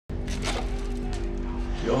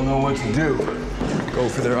don't know what to do. Go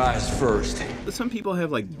for their eyes first. Some people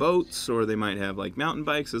have like boats, or they might have like mountain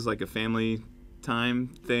bikes as like a family time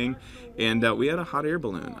thing. And we had a hot air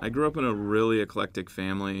balloon. I grew up in a really eclectic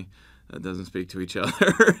family that doesn't speak to each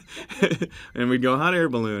other. And we'd go hot air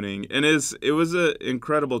ballooning. And it was an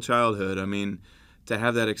incredible childhood. I mean, to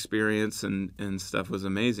have that experience and stuff was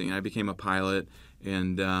amazing. I became a pilot,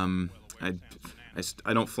 and I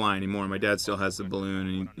don't fly anymore. My dad still has the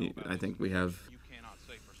balloon, and I think we have,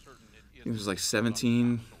 I think there's like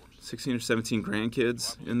 16 or 17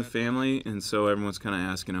 grandkids in the family, and so everyone's kind of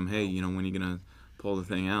asking him, hey, you know, when are you going to pull the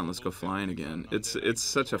thing out and let's go flying again? It's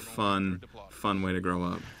such a fun way to grow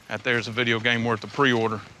up. That there's a video game worth of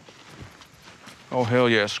pre-order. Oh, hell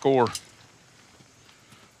yeah, score. A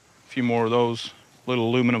few more of those. Little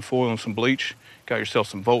aluminum foil and some bleach. Got yourself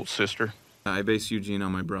some volts, sister. I base Eugene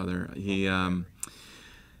on my brother.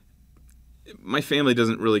 My family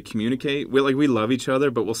doesn't really communicate. We love each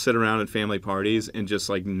other, but we'll sit around at family parties and just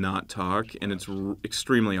like not talk, and it's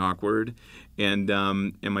extremely awkward. And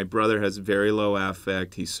my brother has very low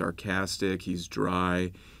affect. He's sarcastic. He's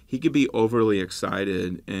dry. He could be overly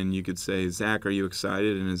excited, and you could say, "Zach, are you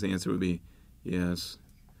excited?" And his answer would be, "Yes."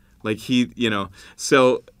 Like he, you know,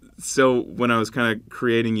 so when I was kind of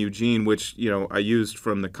creating Eugene, which, you know, I used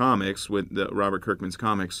from the comics with the Robert Kirkman's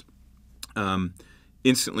comics,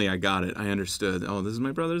 instantly I got it. I understood, oh, this is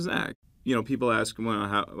my brother Zach. You know, people ask, well,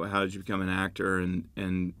 how did you become an actor?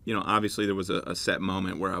 And you know, obviously there was a set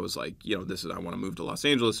moment where I was like, you know, I want to move to Los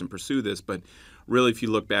Angeles and pursue this. But really, if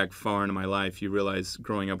you look back far into my life, you realize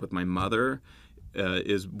growing up with my mother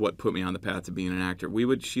is what put me on the path to being an actor.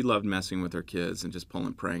 She loved messing with her kids and just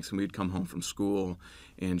pulling pranks. And we'd come home from school,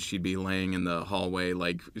 and she'd be laying in the hallway,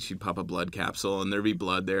 like she'd pop a blood capsule, and there'd be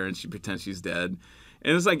blood there, and she'd pretend she's dead.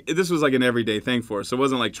 And it's like, this was like an everyday thing for us. So it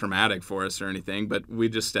wasn't like traumatic for us or anything, but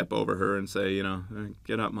we'd just step over her and say, you know,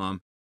 get up, Mom.